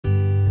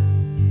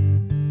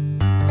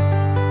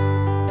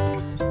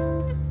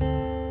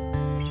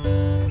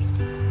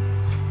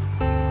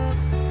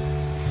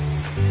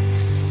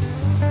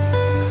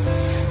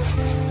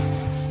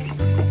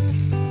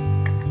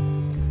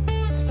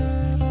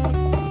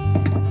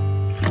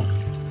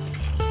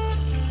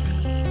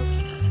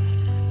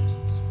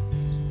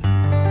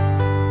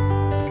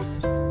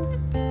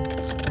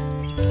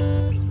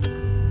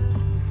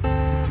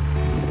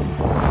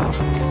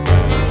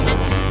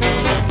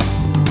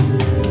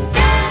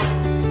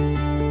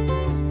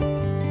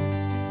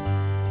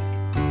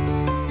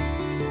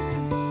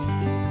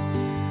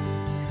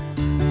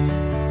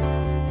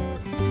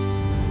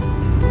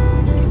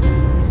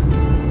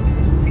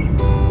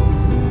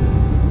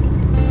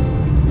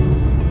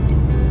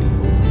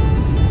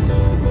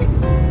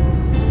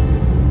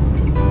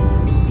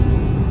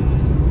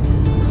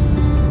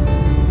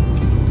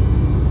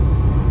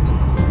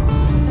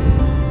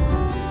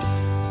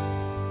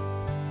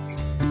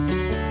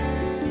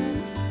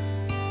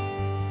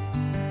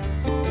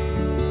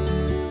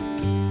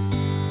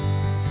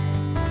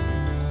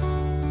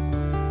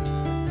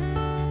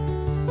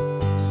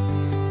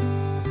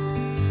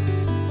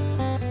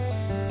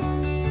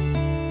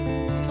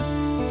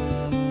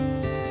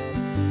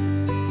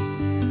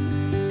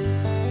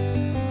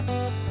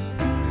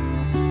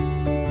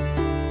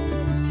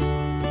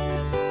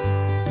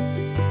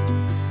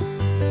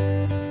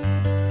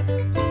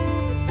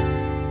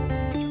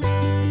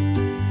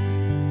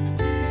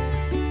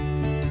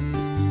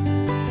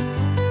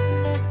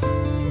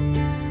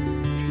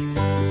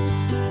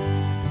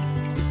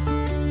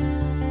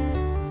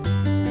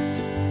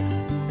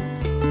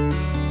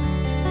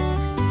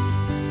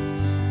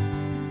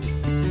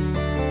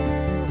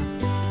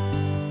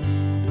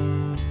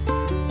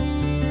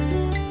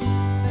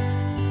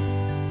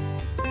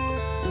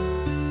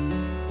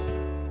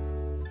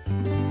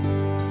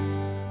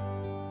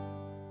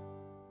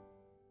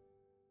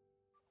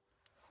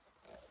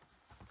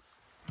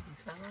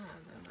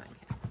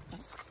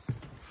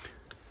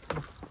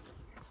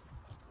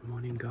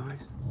Morning,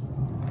 guys.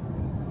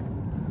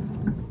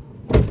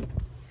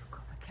 You've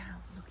got the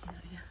cows looking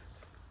at you.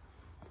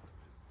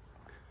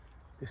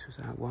 This was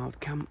our wild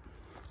camp.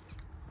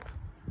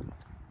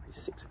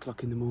 It's 6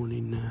 o'clock in the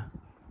morning now.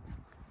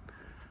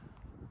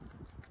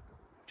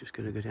 Just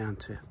going to go down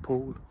to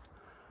pool,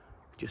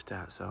 just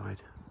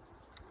outside.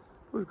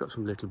 We've got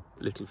some little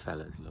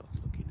fellas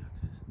looking at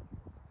us.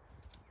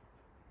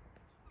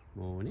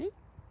 Morning.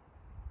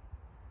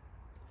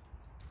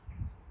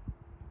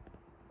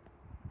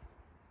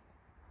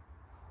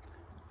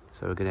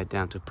 So we're going to head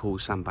down to Pool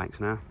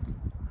Sandbanks now,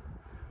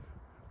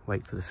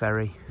 wait for the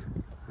ferry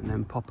and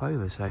then pop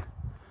over, so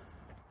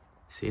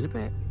see you in a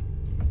bit.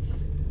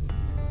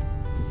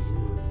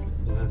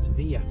 Pull out of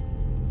here.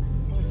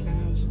 Hi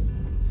cows.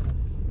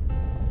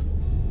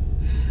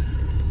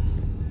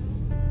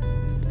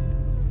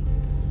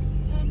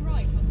 Turn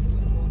right onto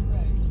Whitbourne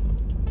Road.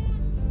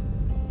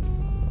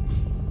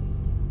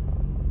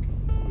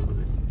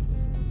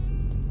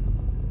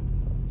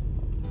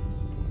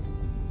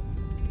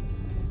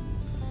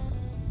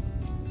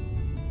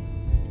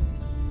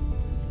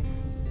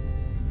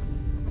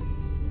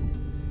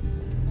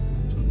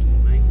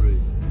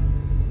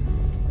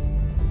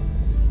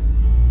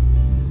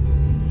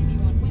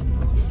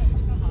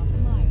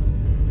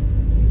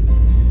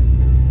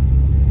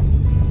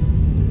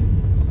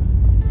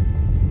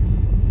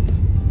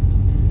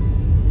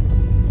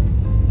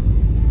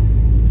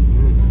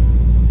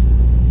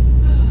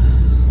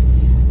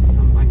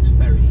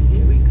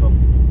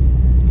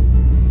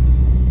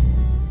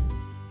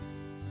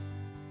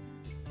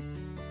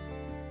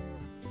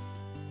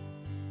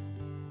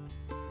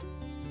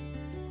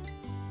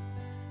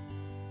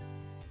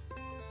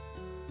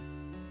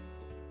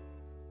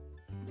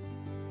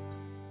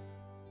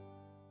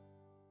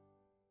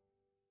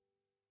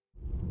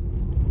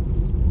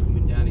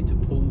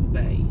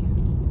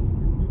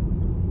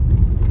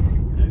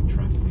 No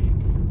traffic.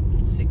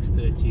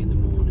 6:30 in the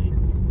morning.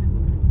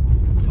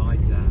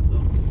 Tide's out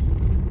though.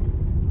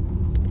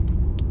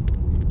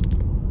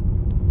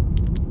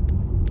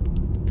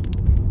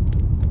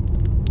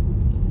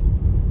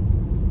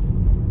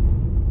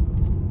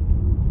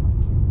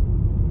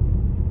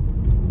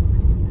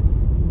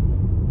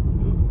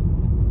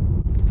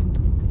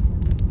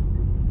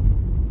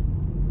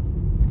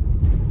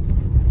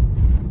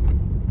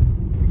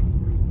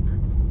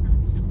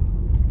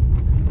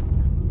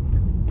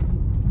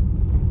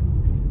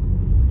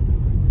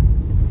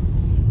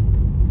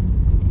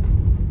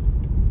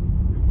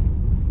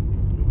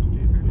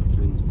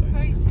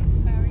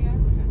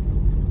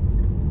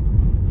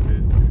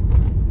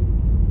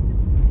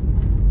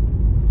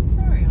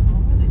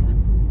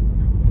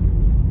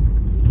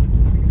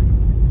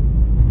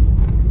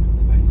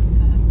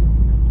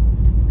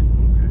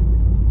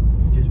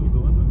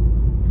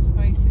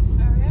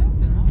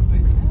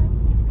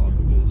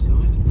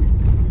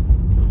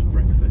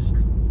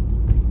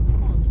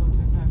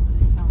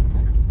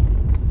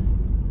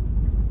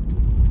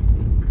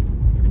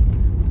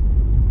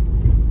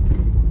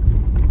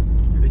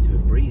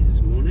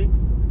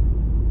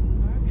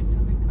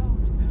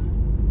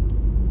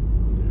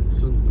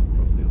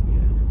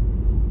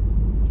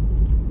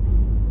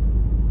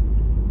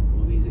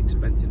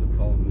 Expensive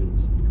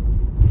apartments.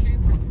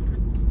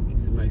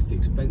 It's the most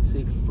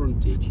expensive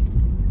frontage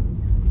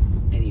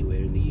anywhere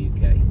in the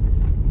UK.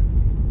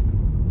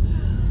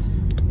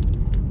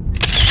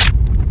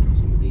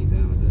 Some of these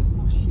houses.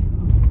 Posh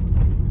shoeboxes.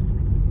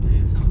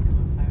 Yeah. Some of them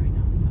are very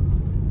nice, aren't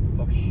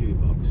they? Posh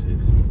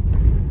shoeboxes.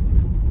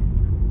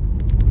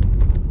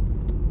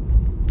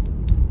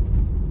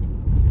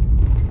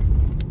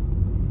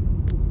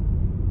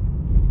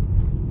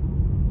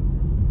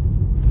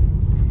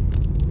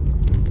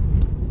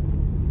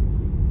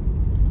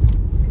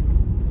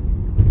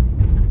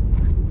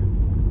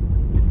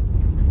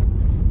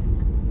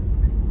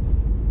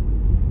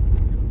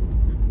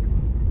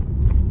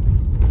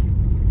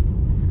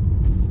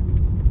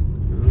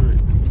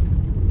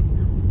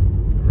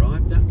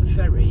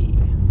 Ferry,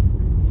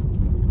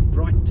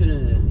 bright and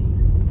early,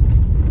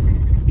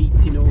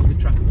 beating all the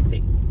traffic. I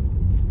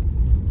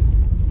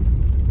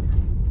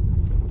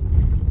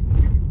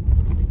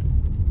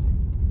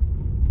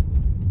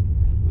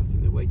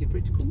think they're waiting for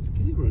it to come.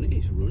 Is it running?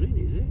 It's running,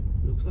 is it?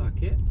 Looks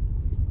like it.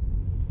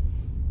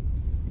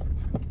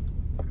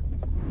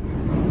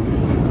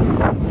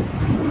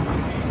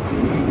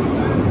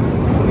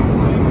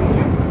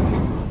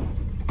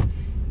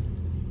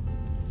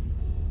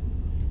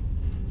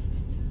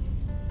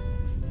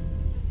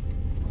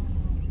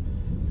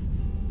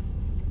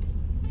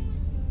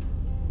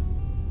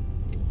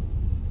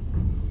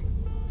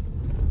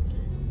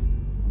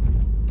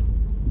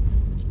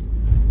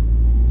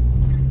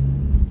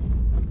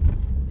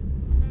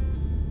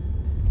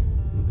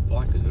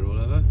 Bikers are all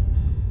over.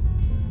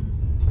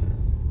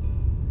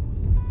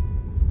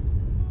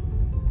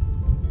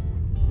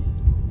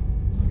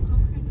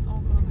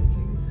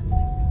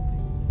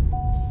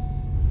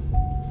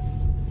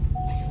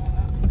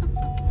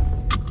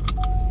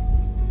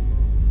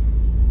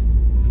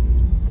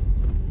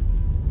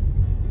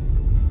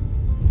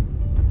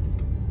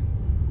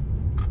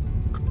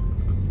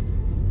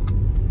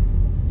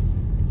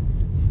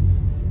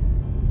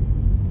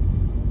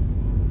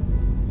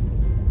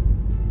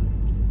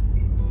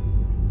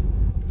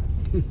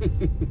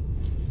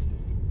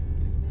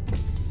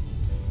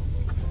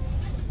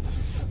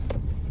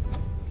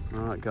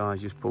 Alright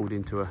guys, just pulled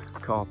into a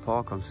car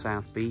park on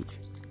South Beach.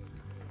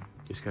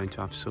 Just going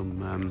to have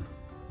some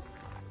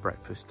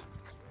breakfast,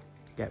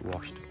 get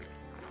washed,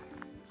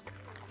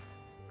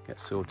 get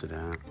sorted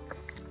out,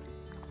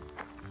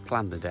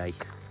 plan the day,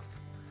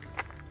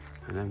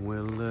 and then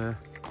we'll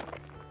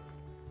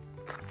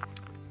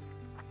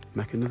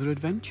make another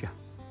adventure.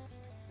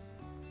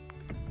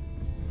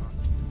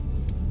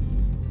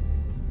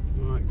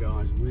 Alright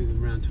guys,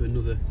 moving around to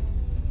another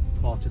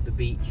part of the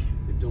beach.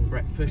 We've done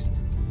breakfast,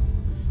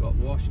 got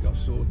washed, got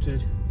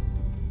sorted.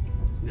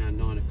 It's now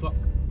 9 o'clock.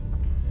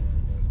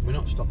 We're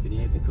not stopping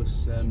here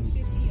because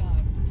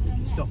if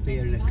you stop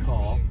here in a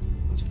car,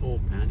 it's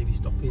 £4. If you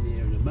stop in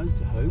here in a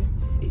motorhome,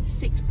 it's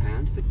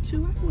 £6 for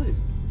 2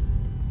 hours.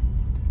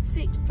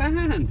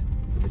 £6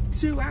 for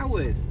 2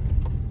 hours.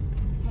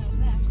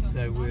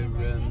 So we're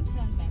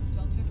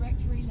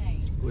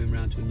going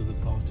round to another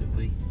part of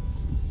the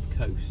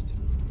coast.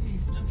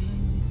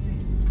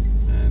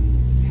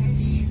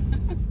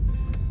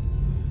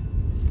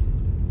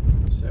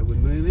 So we're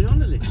moving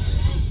on a little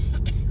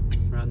bit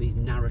around these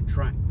narrow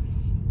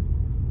tracks.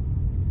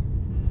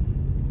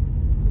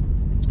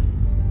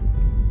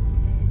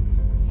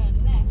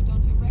 Turn left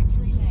onto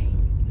Rectory Lane.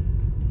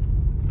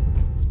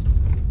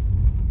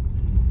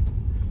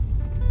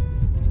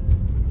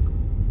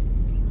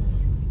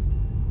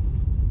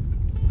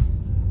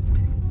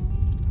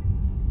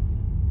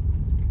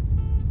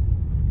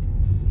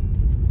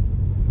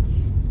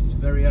 It's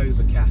very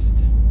overcast.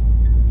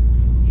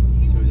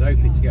 So I was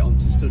hoping to get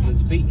onto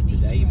Studlands Beach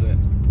today, but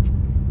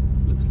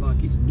looks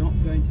like it's not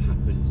going to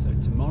happen. So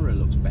tomorrow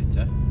looks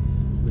better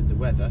with the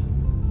weather.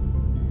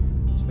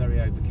 It's very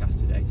overcast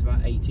today. It's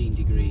about 18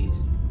 degrees,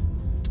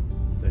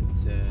 but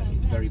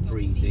it's very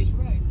breezy.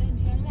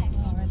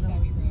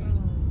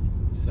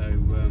 So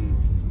we're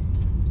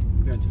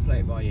going to play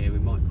it by ear. We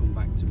might come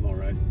back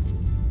tomorrow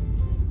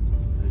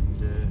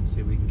and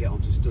see if we can get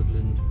onto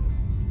Studland,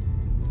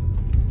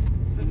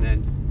 and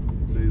then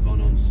move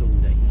on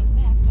Sunday.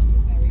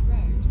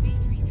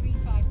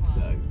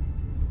 So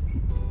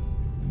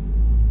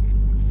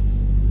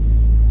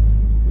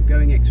we're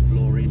going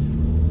exploring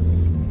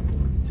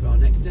to our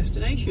next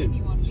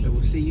destination. So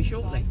we'll see you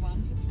shortly.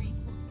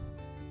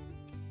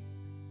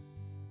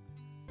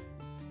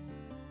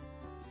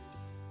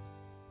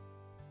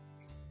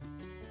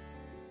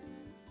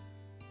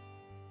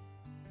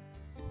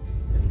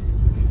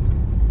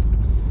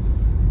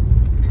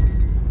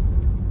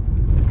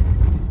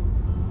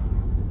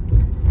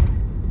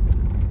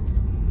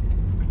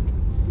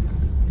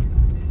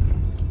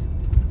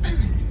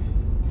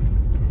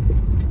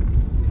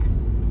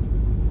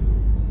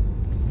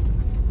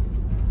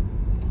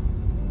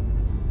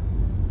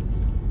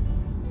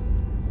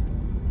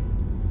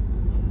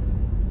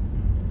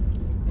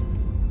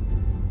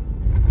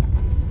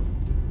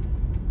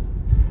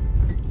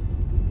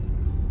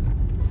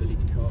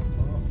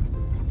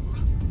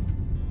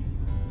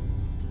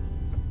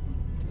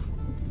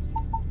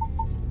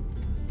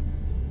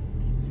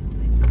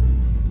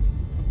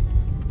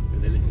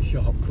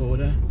 Sharp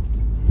corner.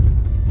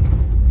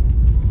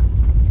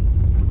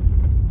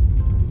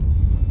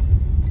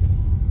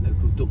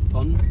 Local duck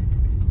pond.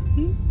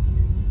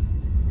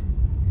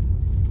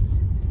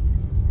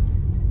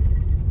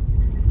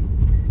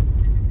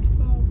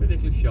 Oh, a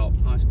little shop,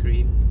 ice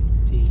cream,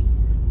 teas.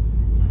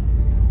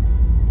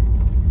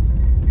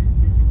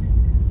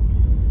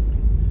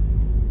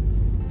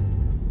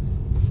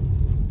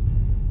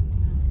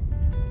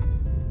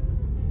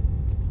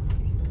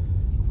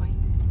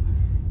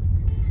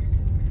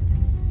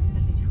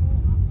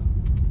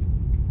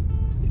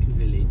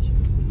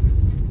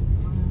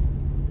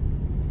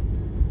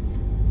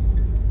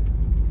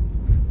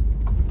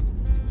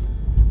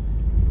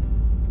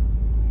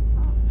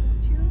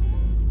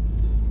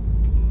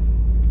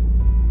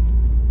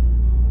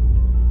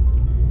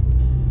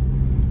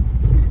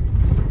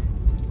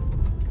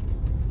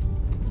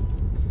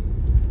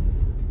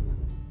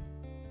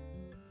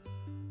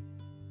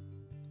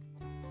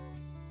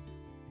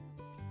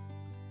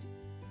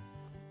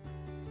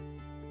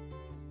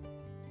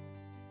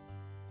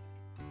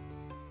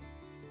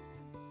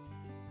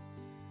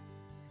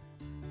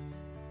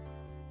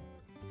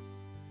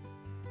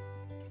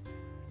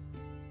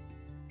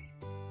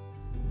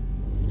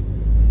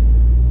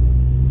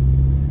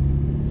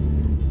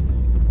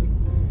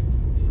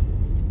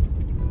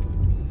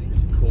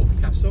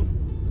 Castle.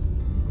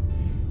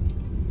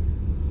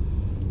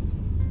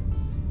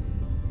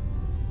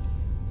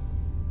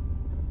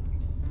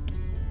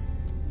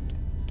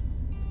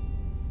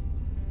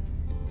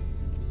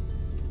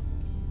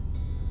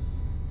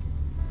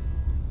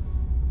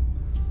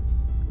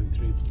 Going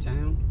through the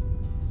town.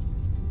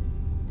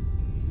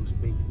 It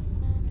must be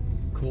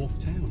Corfe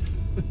Town.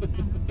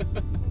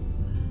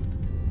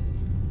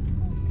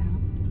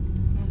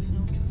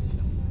 National Trust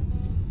Shop.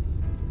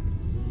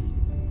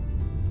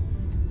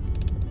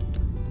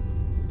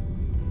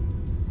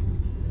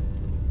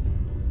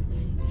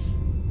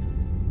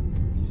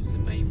 This is the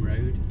main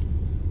road.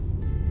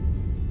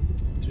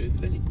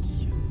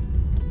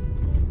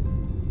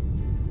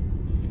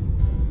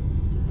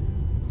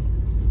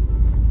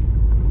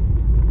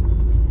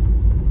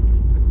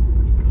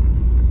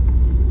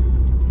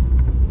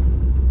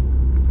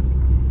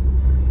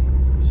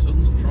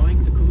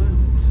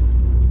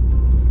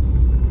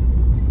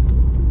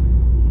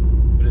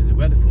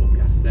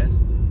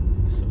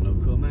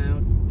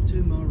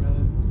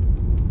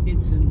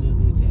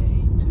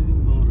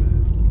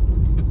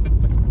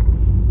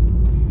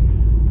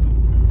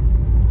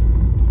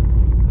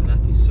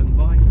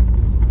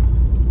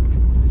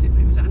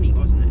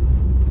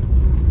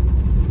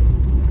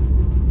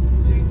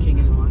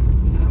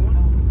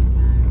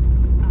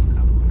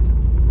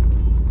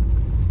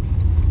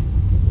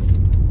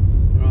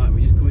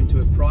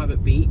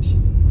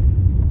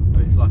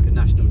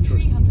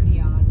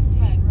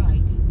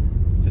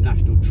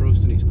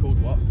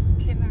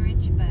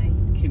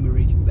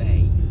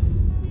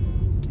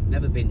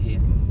 Never been here.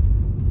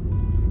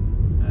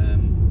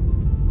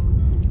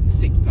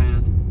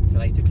 £6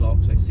 till 8 o'clock,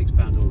 so it's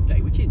 £6 all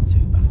day, which isn't too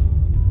bad.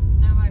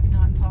 No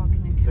overnight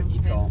parking and But camping. you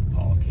can't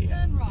park here.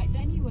 Turn right,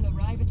 then you will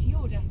arrive at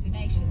your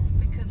destination.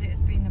 Because it has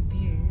been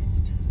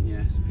abused.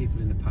 Yes,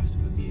 people in the past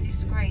have abused it.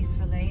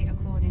 Disgracefully,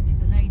 according to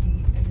the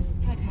lady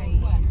who Head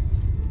paid. northwest.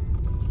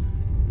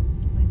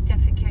 With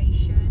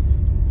defecation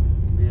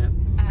Yeah.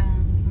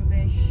 and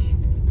rubbish.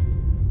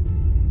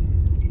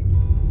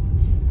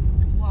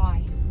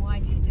 Why? Why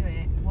do you do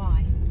it?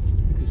 Why?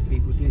 Because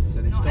people did,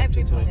 so they Not stopped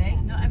it all. everybody.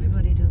 Not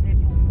everybody does it,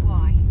 but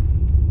why?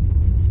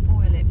 To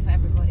spoil it for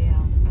everybody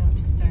else. I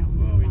just don't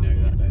understand. Well, we know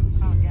that, don't we?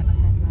 Can't get my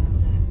head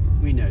around it.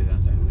 We know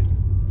that, don't we?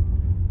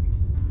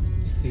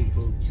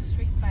 People. Just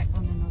respect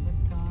one another,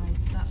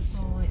 guys. That's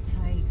all it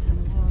takes, and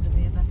the world will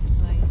be a better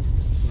place.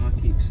 Well, I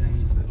keep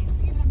saying, but In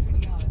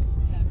 200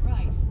 yards, turn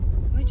right.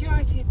 The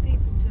majority of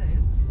people do,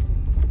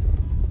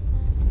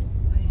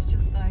 but it's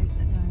just those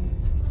that don't.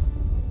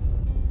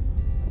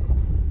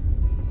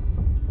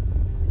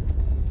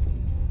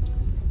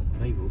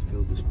 they will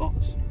fill the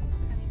spots.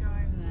 Can you go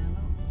over there,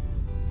 look?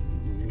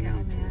 To get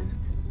on the end.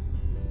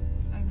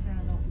 Over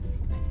there, look,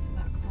 next to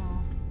that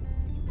car.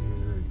 Yeah,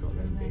 got them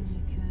And then bits.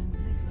 you can.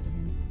 This would have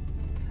been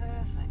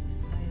perfect to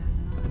stay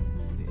overnight,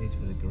 wouldn't It is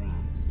for the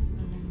grass. it?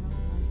 And then lovely.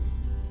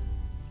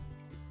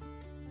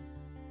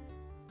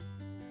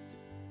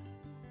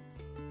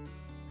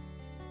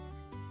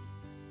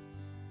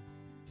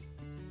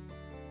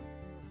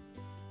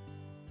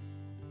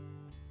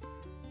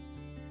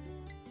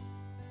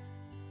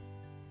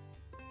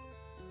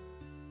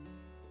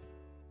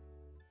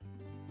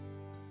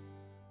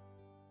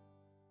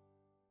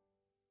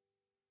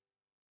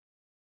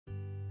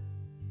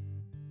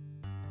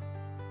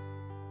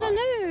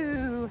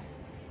 Hello.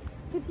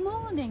 Good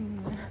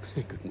morning.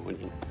 Good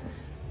morning.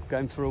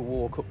 Going for a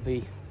walk up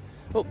the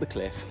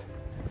cliff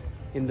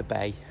in the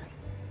bay.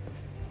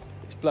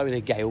 It's blowing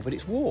a gale, but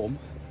it's warm.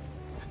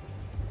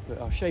 But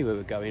I'll show you where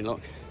we're going.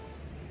 Look,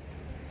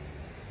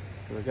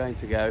 we're going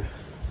to go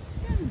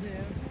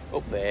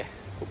up there,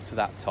 up to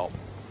that top.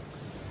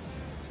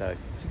 So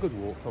it's a good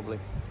walk, probably.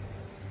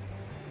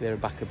 There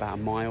back about a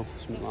mile,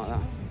 something like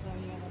that.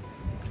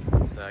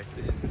 So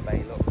this is the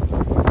bay.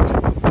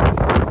 Look.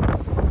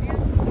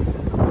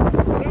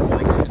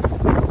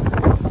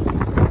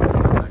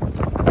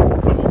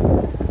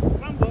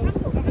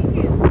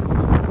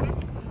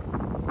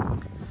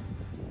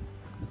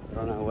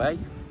 On our way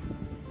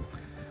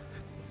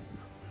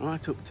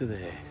right up to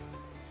there.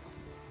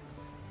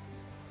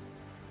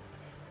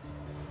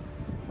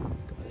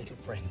 Got a little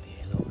friend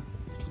here, look,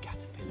 little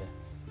caterpillar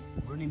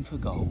running for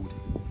gold.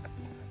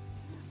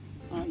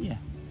 Oh yeah,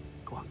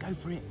 go on, go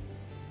for it.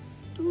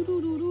 Do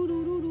do do do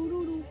do do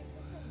do do.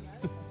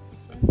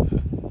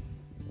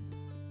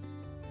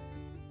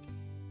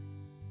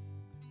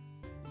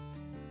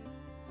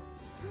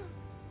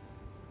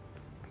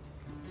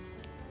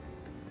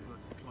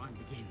 Climb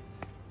begins.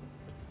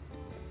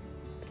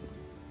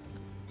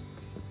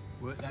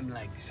 Work them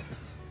legs.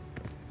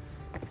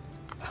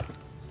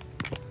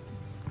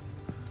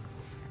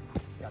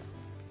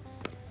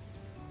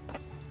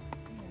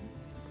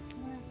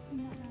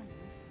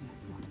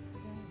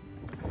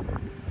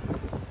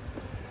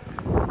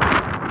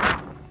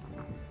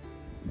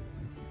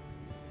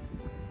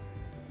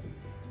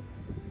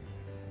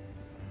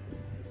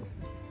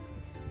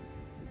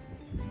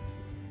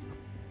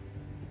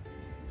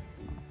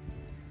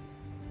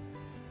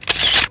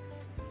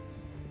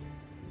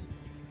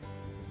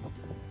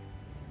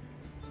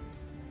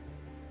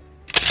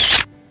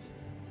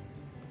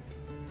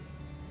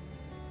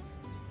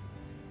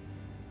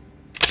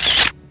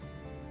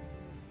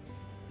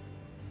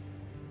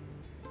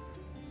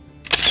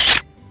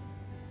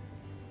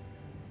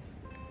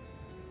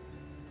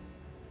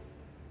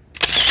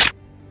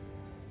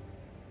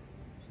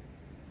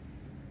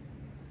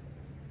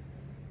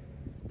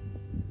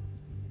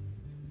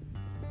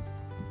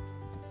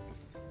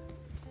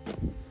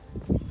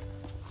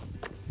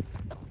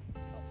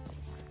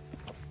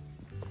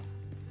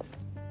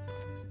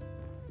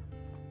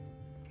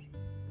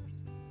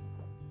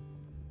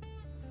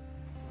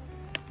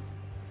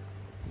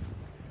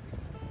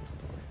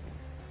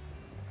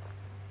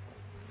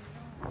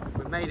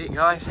 We made it,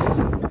 guys.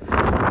 Doubled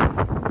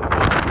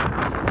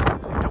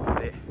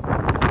it.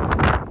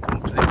 Come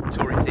up to this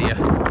turret here. I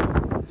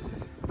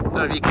don't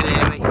know if you can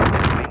hear me.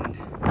 Wind.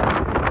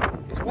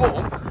 It's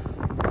warm.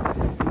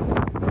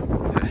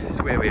 This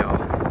is where we are.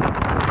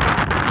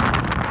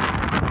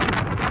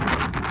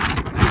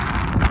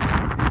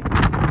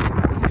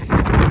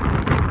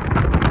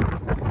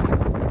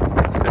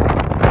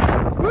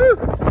 Woo!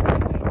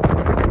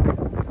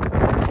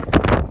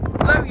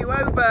 Blow you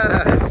over!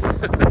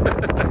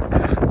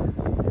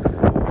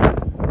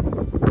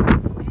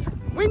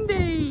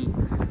 Windy!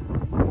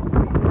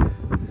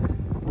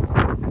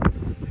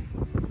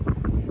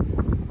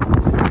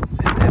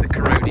 This is near the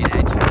corroding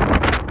edge.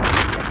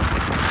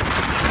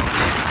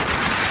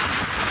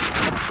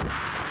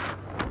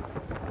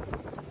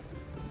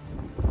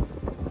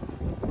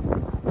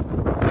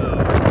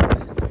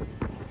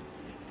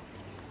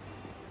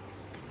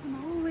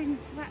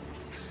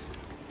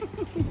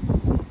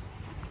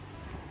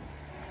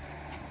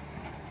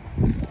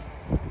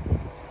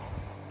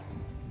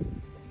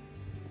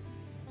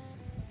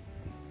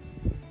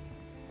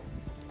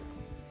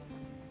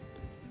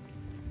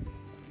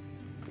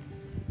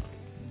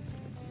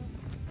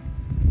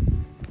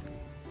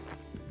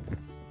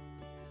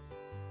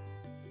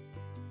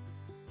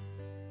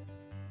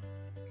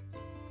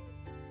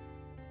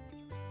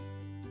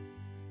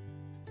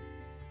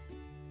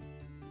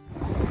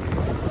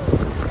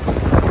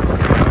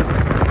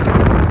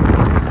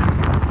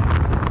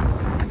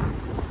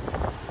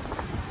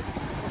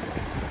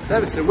 It's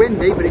ever so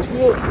windy, but it's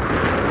warm.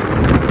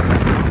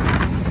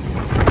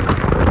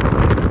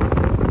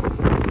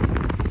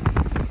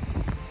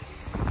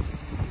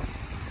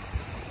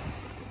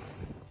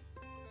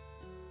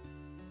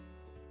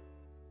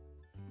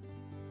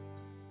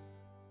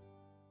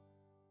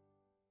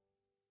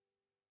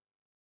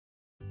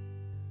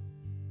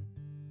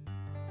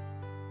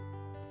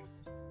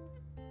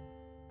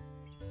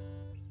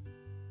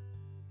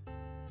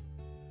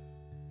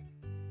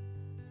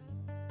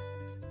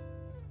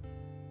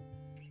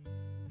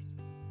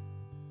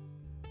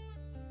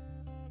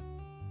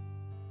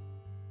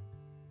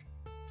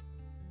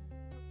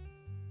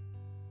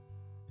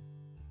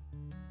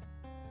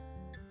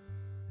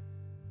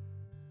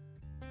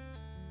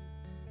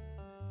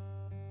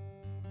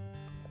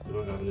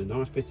 I'm having a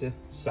nice bit of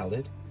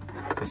salad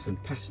with some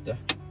pasta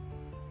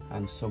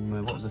and some,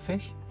 what was the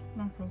fish?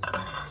 Mackerel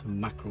strips. Some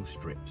mackerel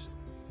strips.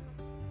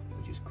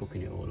 We're just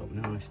cooking it all up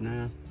nice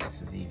now.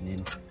 This is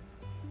evening.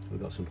 We've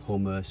got some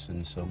hummus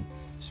and some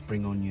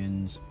spring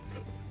onions.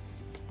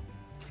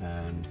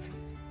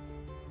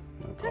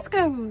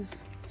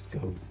 Tesco's. A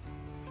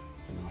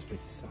nice bit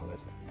of salad.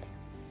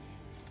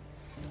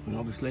 And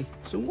obviously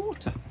some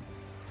water.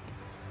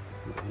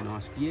 We've got a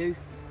nice view.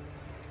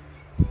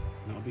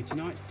 That'll be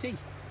tonight's tea.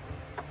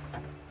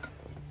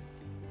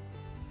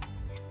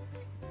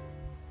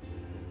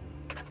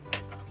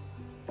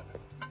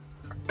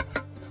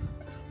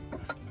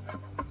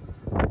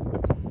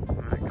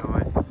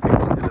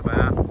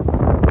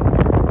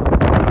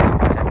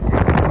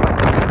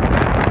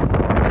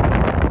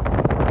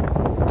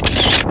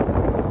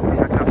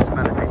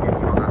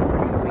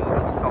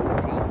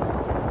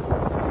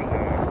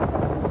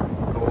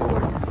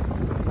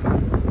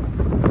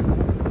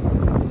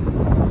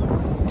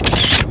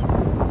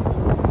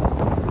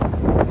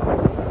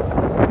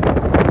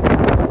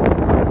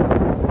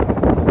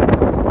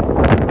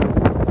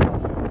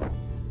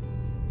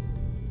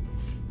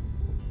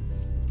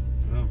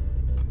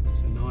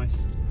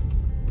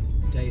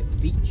 Day at the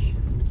beach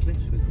on the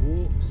cliffs with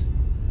walks.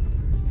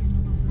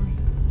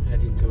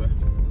 Heading to a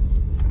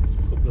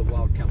couple of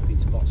wild camping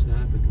spots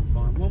now if we can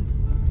find one.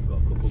 We've got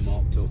a couple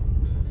marked up.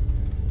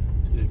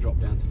 Just going to drop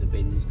down to the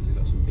bins because we've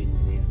got some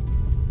bins here.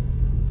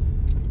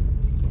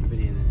 So I've been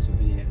here then, so I've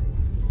been here.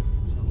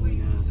 So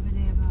We've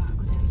been here about a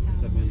good 8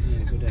 hours.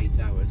 Yeah, good 8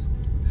 hours.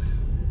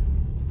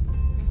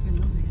 It's been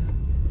lovely though.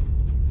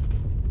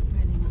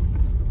 Really nice.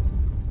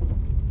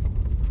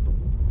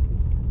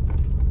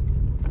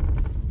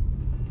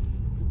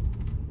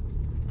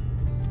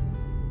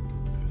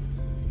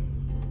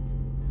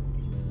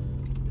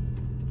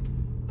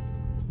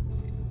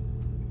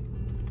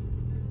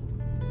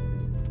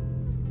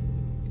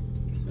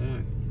 So,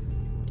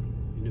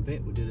 in a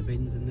bit we'll do the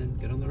bins and then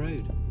get on the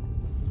road.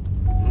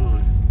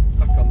 Right,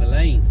 back on the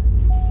lane.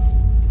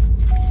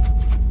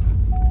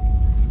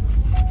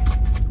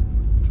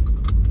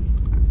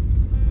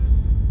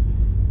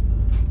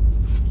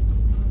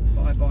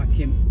 Bye bye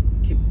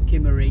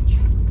Kimmeridge.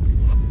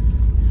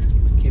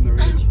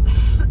 Kimmeridge.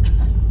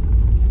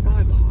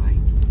 Bye bye.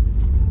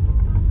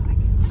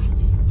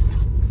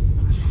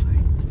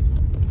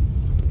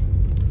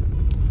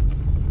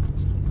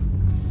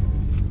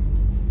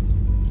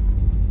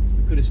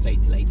 Could have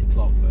stayed till 8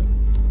 o'clock, but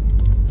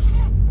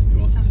we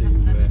want to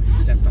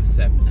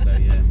 7:10, so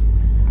yeah.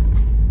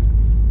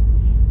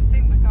 I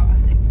think we got our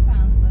 £6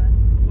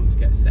 worth. Want to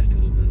get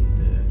settled and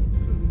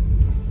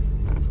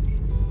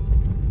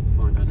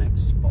find our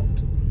next spot.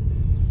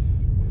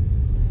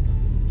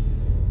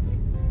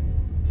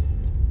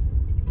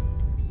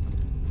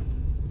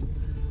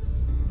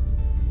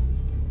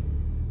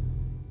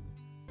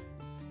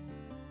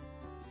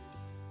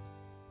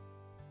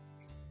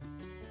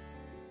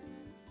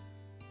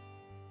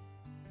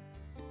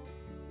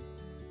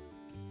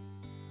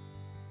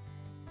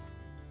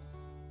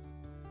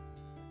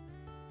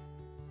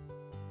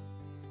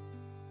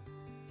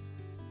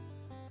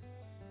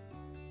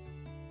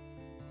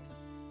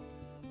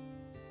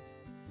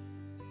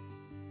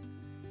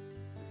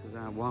 This is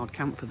our wild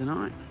camp for the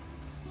night.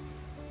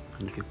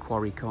 A little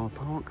quarry car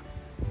park.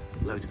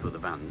 Loads of other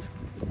vans.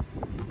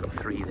 We've got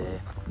 3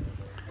 there.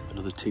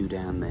 Another 2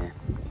 down there.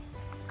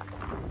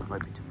 I'm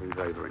hoping to move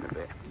over in a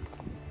bit.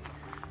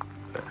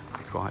 But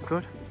it's quite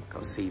good.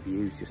 Got sea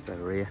views just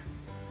over here.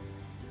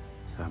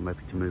 So I'm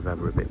hoping to move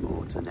over a bit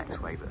more to the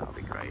next way, but that'll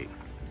be great.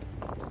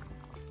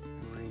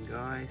 Morning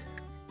guys.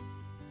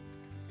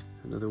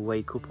 Another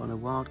wake up on a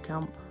wild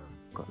camp.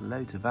 Got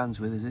loads of vans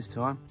with us this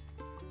time.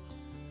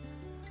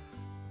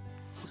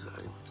 So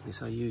this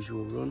is our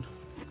usual run.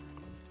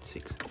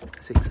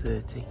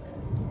 6:30.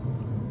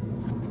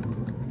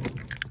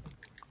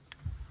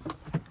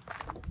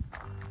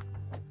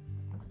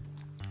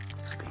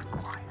 It's been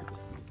quiet.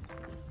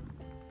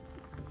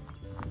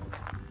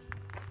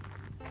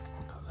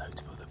 Got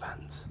loads of other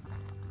vans.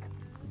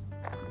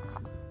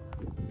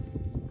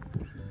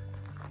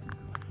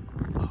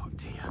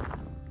 Parked here.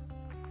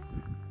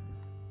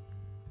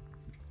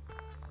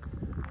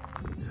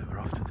 So we're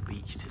off to the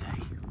beach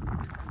today.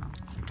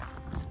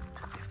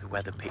 If the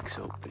weather picks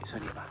up, but it's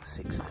only about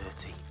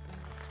 6:30.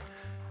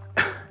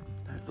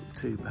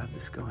 too bad, the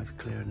sky's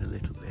clearing a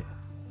little bit.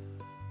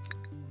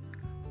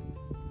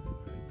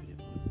 Hoping it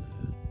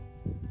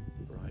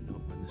will brighten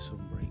up when the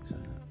sun breaks out.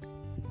 So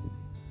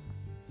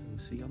we'll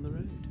see you on the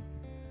road.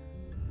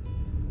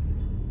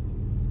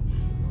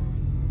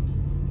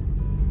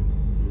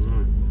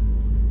 Right.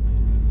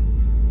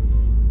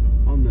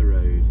 On the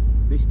road,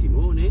 misty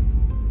morning.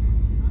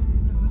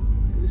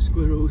 Look at the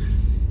squirrels.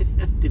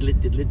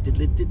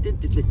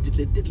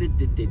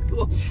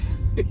 Go on.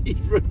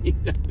 He's running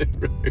down the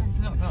road. It's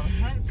not got a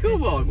sense.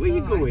 Come on, where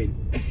you going?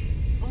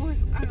 Oh,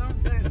 hang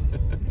on, don't.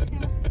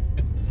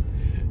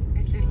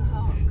 His little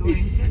heart's going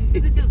into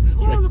the dust.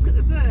 Oh, look at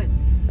the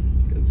birds.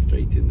 Going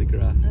straight in the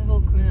grass. They're all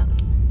coming out of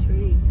the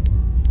trees.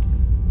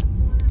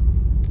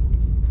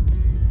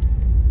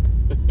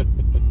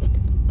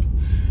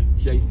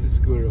 Chase the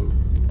squirrel.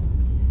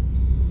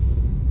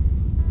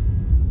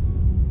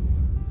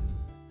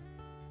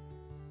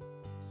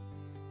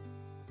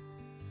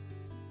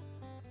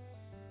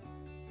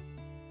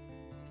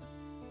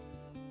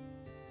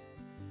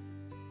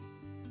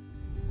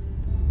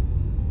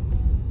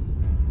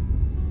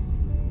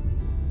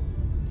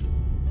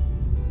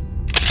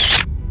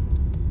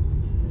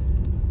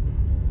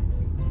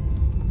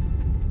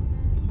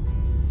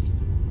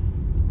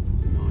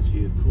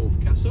 View of Corfe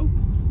Castle.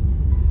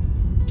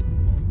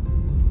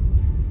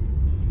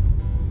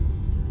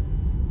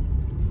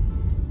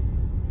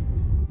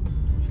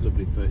 It's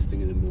lovely first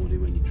thing in the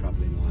morning when you're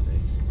travelling like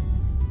this.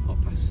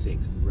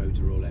 6:30, the roads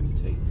are all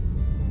empty.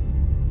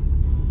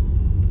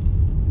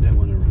 No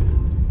one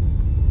around.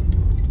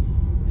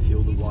 See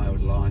all the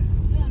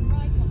wildlife. Turn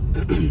right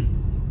onto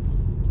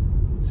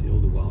See all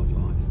the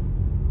wildlife.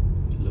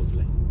 It's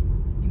lovely.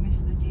 You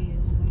missed the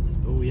deers, though,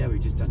 didn't you? Oh yeah, we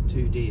just had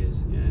 2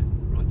 deers, yeah,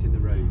 right in the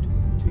road.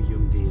 2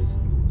 young deers.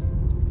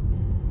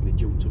 They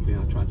jumped up here,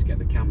 I tried to get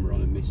the camera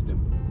on and missed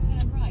them.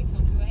 Turn right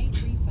onto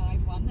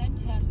A351, then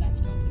turn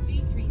left onto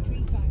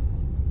B3351.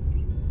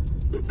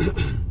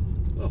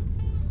 Oh,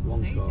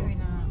 one What's he car. doing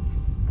now?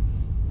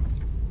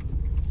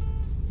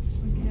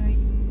 Okay.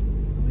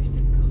 I wish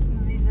they'd cut some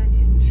of these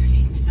edges and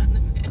trees down a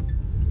bit.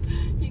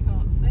 You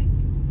can't see.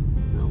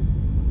 No.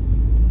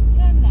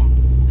 Turn left.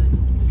 Stood 5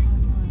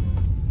 miles.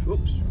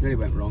 Oops, nearly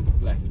went wrong.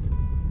 Left.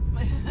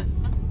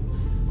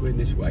 Going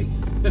this way.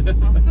 I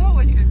thought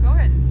when you were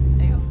going.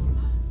 Hey,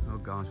 Oh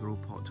guys, we're all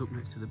parked up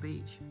next to the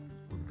beach,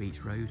 or the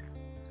beach road.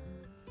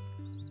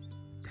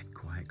 Dead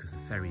quiet because the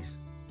ferries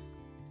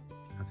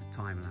has a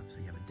time lapse, so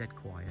you have a dead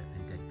quiet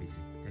and dead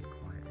busy, dead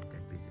quiet and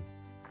dead busy.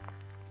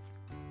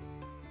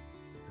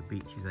 The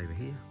beach is over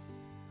here.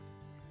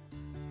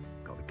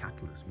 Got the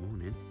cattle this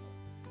morning.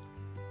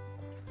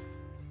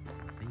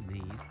 I think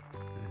these,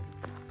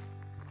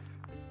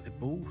 they're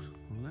bulls,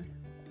 aren't they?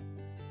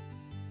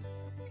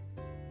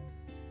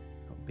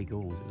 Got big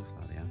horns, it looks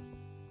like they have.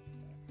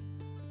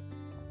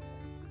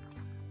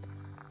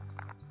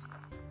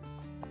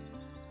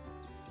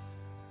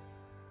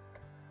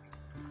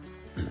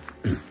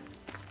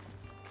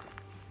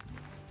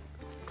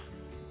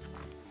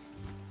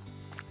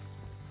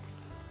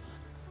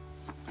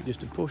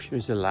 Just a push,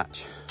 there's a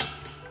latch.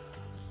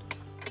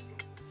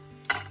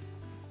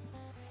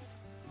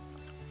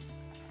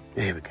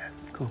 There we go.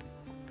 Cool.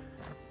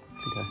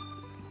 Okay.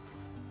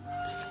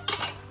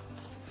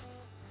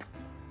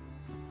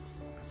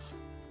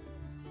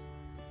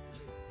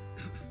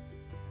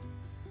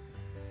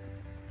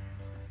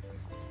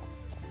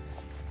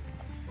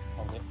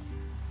 Hold it.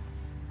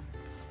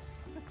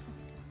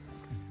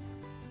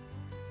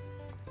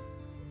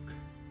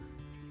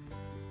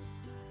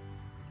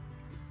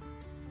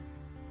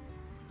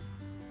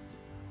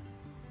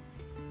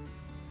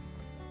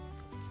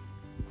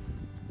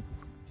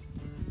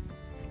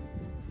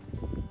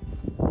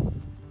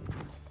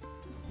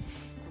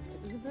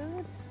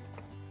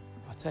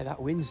 I'd say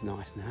that wind's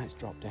nice now, it's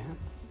dropped down.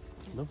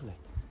 Lovely.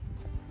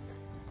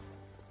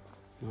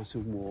 Nice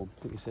and warm.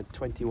 I think it said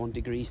 21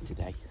 degrees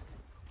today.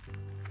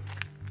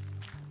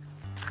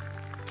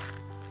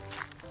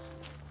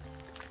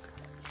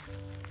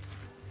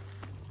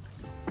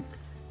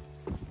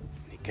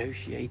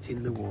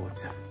 Negotiating the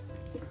water.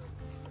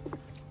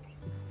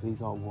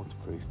 These are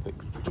waterproof, but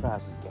the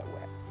trousers get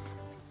wet.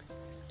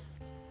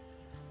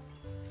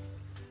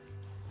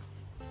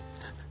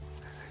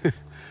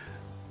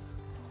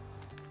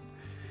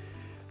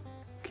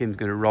 Kim's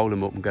going to roll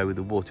them up and go with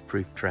the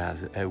waterproof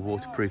trousers,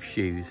 waterproof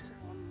shoes.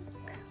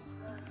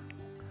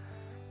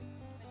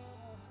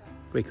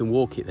 We can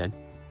walk it then.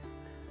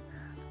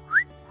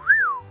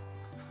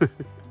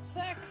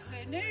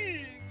 sexy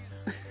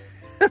news!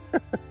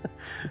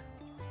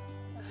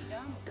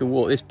 Can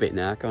walk this bit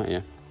now, can't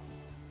you?